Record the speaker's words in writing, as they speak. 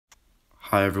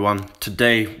Hi everyone,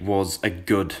 today was a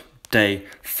good day.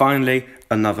 Finally,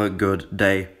 another good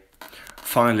day.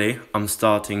 Finally, I'm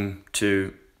starting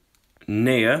to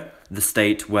near the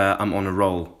state where I'm on a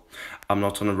roll. I'm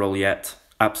not on a roll yet,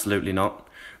 absolutely not.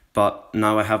 But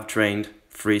now I have trained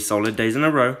 3 solid days in a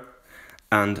row,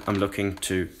 and I'm looking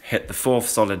to hit the 4th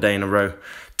solid day in a row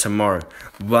tomorrow.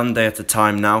 1 day at a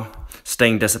time now,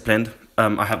 staying disciplined.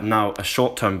 I have now a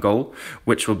short-term goal,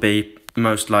 which will be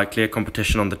most likely a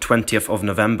competition on the 20th of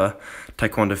November,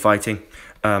 taekwondo fighting.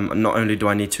 Not only do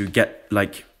I need to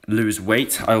lose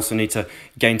weight, I also need to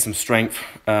gain some strength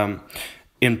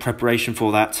in preparation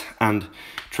for that and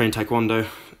train taekwondo,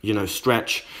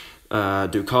 stretch,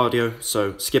 do cardio.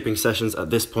 So skipping sessions at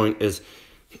this point is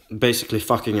basically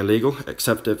fucking illegal,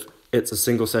 except if it's a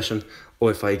single session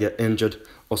or if I get injured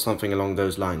or something along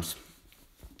those lines.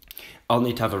 I'll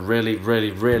need to have a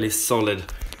really solid,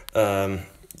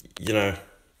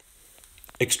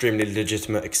 extremely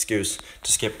legitimate excuse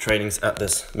to skip trainings at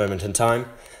this moment in time.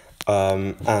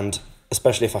 And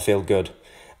especially if I feel good,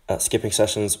 skipping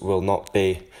sessions will not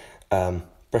be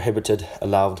prohibited,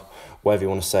 allowed, whatever you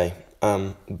want to say,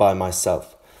 by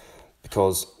myself.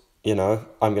 Because, I'm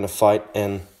going to fight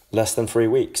in less than 3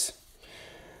 weeks.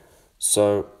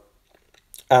 So,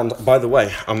 and by the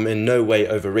way, I'm in no way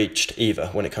overreached either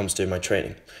when it comes to my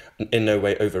training. In no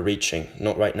way overreaching,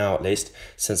 not right now at least,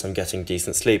 since I'm getting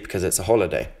decent sleep because it's a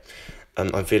holiday.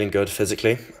 I'm feeling good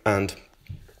physically, and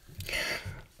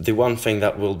the one thing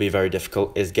that will be very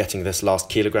difficult is getting this last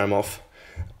kilogram off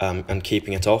and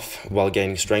keeping it off while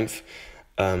gaining strength,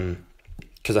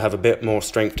 because I have a bit more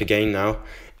strength to gain now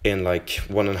in like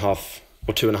 1.5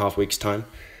 or 2.5 weeks time,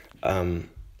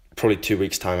 probably 2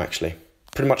 weeks time actually,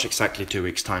 pretty much exactly 2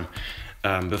 weeks time,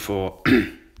 before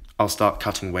I'll start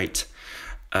cutting weight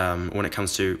when it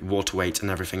comes to water weight and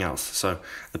everything else. So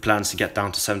the plan is to get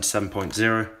down to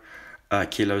 77.0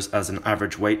 kilos as an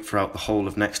average weight throughout the whole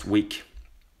of next week.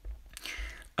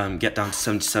 Get down to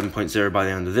 77.0 by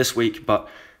the end of this week, but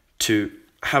to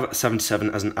have 77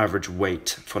 as an average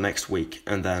weight for next week,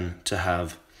 and then to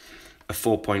have a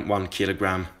 4.1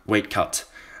 kilogram weight cut,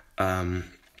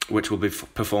 which will be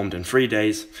performed in 3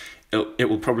 days. It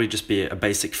will probably just be a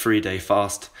basic 3-day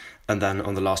fast, and then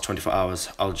on the last 24 hours,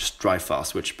 I'll just dry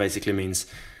fast, which basically means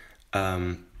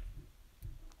no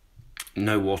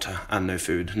water and no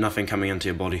food, nothing coming into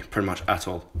your body pretty much at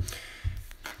all.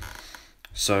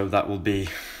 So that will be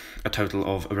a total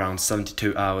of around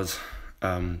 72 hours.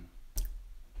 My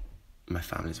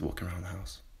family's walking around the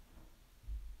house.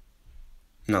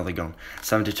 Now they're gone.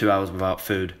 72 hours without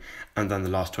food, and then the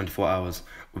last 24 hours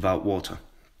without water.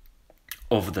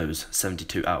 Of those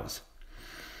 72 hours.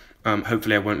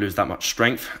 Hopefully I won't lose that much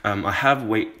strength. I have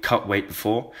cut weight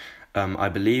before, I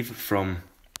believe from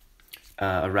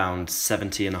around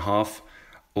 70.5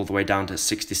 all the way down to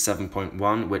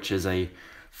 67.1, which is a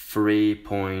 3.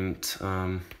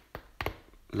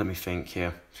 Let me think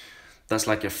here. That's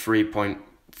like a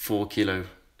 3.4 kilo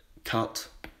cut.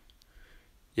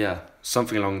 Yeah,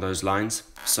 something along those lines.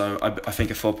 So I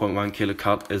think a 4.1 kilo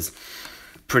cut is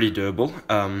pretty doable,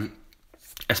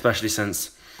 especially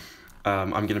since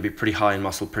I'm going to be pretty high in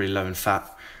muscle, pretty low in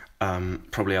fat.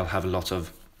 Probably I'll have a lot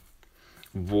of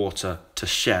water to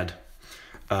shed.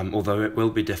 Although it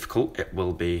will be difficult, it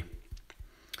will be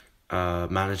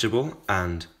manageable,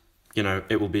 and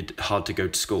it will be hard to go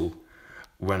to school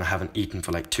when I haven't eaten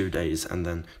for like 2 days, and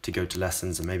then to go to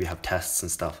lessons and maybe have tests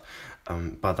and stuff.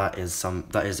 But that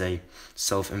is a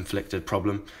self-inflicted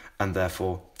problem, and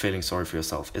therefore feeling sorry for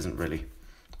yourself isn't really,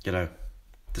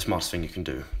 the smartest thing you can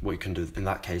do. What you can do in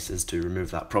that case is to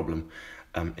remove that problem,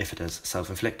 if it is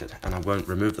self-inflicted. And I won't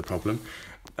remove the problem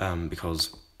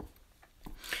because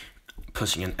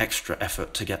putting an extra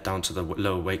effort to get down to the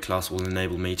lower weight class will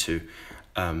enable me to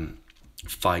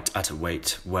fight at a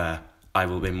weight where I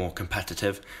will be more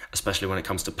competitive, especially when it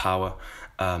comes to power,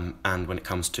 and when it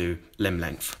comes to limb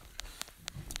length.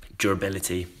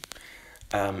 Durability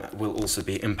will also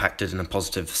be impacted in a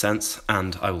positive sense,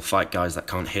 and I will fight guys that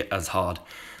can't hit as hard,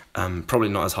 probably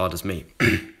not as hard as me.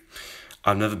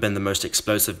 I've never been the most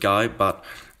explosive guy, but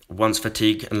once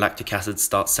fatigue and lactic acid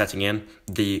start setting in,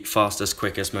 the fastest,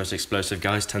 quickest, most explosive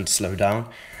guys tend to slow down,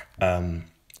 and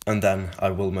then I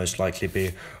will most likely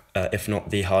be, if not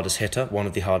the hardest hitter, one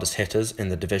of the hardest hitters in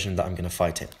the division that I'm going to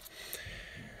fight in.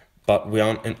 But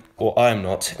I am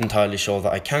not entirely sure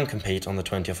that I can compete on the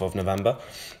 20th of November,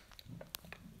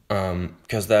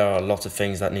 because there are a lot of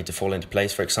things that need to fall into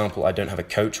place. For example, I don't have a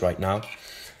coach right now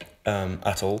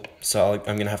at all, so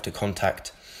I'm going to have to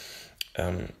contact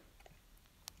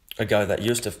a guy that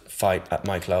used to fight at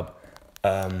my club,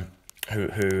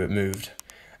 who moved,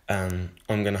 and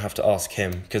I'm going to have to ask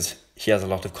him, because he has a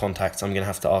lot of contacts. I'm going to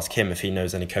have to ask him if he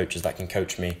knows any coaches that can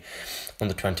coach me on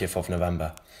the 20th of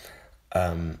November.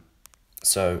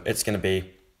 So it's going to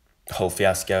be a whole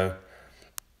fiasco.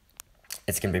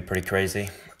 It's going to be pretty crazy.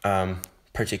 But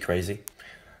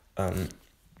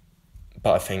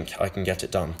I think I can get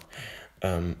it done.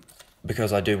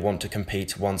 Because I do want to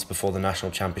compete once before the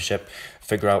national championship,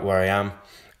 figure out where I am,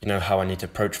 how I need to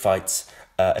approach fights.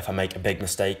 If I make a big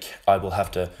mistake, I will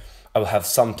have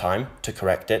some time to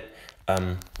correct it.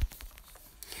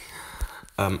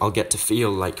 I'll get to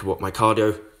feel like what my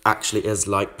cardio actually is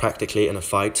like practically in a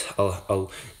fight.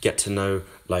 I'll get to know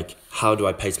like how do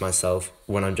I pace myself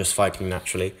when I'm just fighting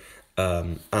naturally.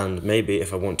 And maybe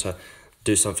if I want to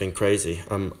do something crazy,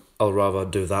 I'll rather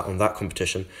do that on that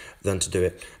competition than to do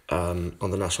it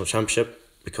on the national championship,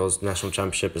 because national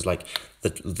championship is like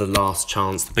the last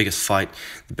chance, the biggest fight,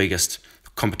 the biggest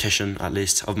competition at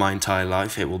least of my entire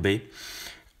life. It will be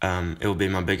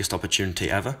my biggest opportunity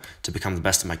ever to become the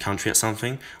best in my country at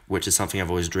something, which is something I've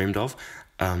always dreamed of,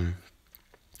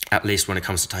 at least when it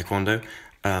comes to Taekwondo.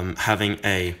 Having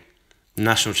a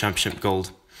national championship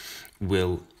gold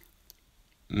will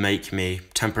make me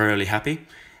temporarily happy,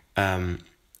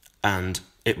 and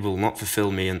it will not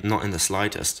fulfill me, and not in the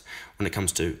slightest when it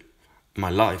comes to my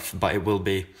life, but it will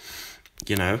be,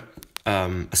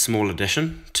 a small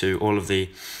addition to all of the,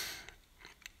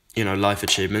 life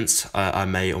achievements I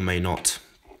may or may not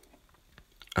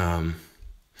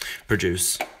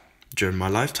produce during my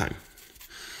lifetime.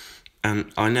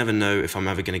 And I never know if I'm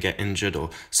ever going to get injured,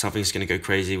 or something's going to go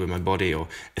crazy with my body, or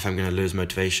if I'm going to lose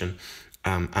motivation.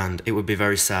 And it would be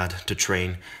very sad to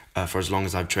train for as long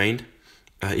as I've trained.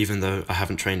 Even though I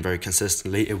haven't trained very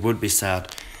consistently, it would be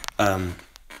sad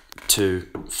to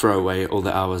throw away all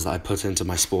the hours that I put into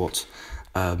my sport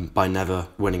by never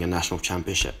winning a national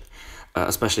championship.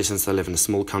 Especially since I live in a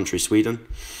small country, Sweden.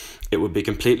 It would be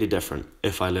completely different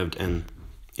if I lived in,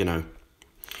 in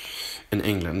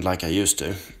England like I used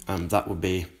to. That would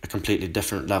be a completely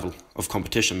different level of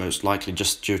competition, most likely,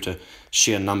 just due to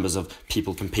sheer numbers of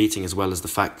people competing, as well as the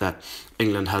fact that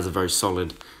England has a very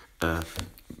solid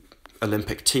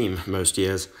Olympic team most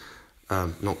years.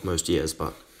 Not most years,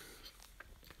 but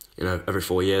every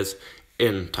 4 years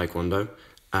in Taekwondo.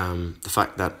 The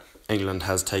fact that England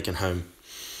has taken home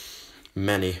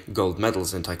many gold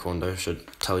medals in Taekwondo should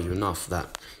tell you enough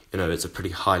that, it's a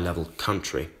pretty high level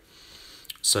country.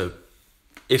 So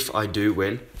if I do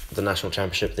win the national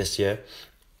championship this year,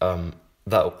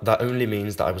 that only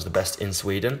means that I was the best in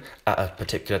Sweden at a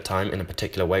particular time, in a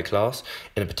particular weight class,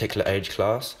 in a particular age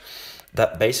class.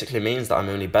 That basically means that I'm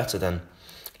only better than,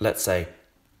 let's say,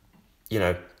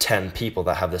 10 people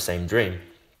that have the same dream.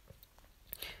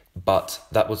 But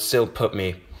that would still put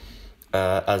me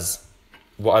as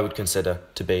what I would consider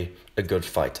to be a good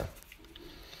fighter,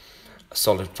 a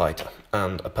solid fighter,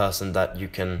 and a person that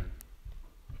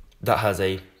has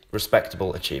a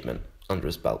respectable achievement under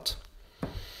his belt.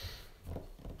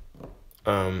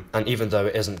 And even though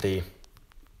it isn't the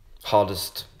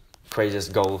hardest,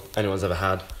 craziest goal anyone's ever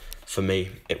had, for me,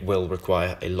 it will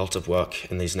require a lot of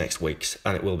work in these next weeks,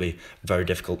 and it will be very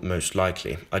difficult, most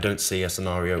likely. I don't see a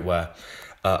scenario where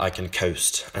I can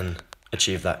coast and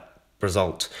achieve that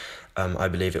result. I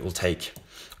believe it will take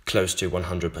close to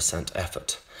 100%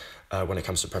 effort when it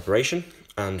comes to preparation,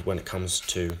 and when it comes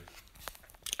to,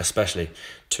 especially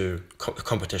to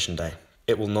competition day.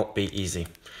 It will not be easy,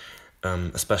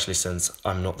 especially since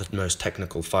I'm not the most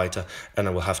technical fighter, and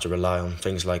I will have to rely on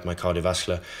things like my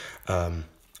cardiovascular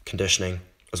conditioning,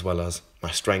 as well as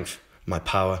my strength, my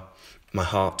power, my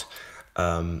heart,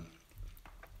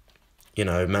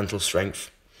 mental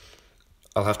strength.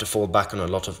 I'll have to fall back on a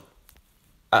lot of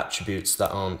attributes that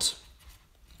aren't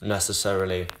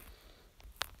necessarily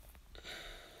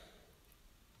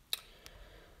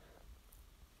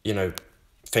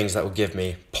things that will give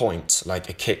me points. Like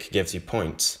a kick gives you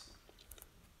points.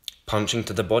 Punching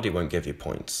to the body won't give you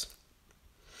points.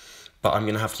 But I'm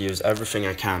going to have to use everything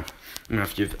I can. I'm going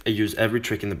to have to use every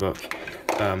trick in the book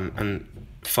and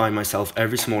find myself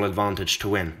every small advantage to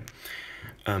win.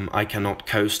 I cannot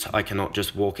coast. I cannot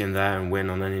just walk in there and win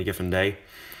on any given day.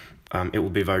 It will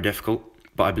be very difficult,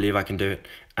 but I believe I can do it,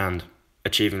 and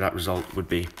achieving that result would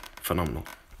be phenomenal.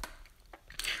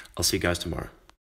 I'll see you guys tomorrow.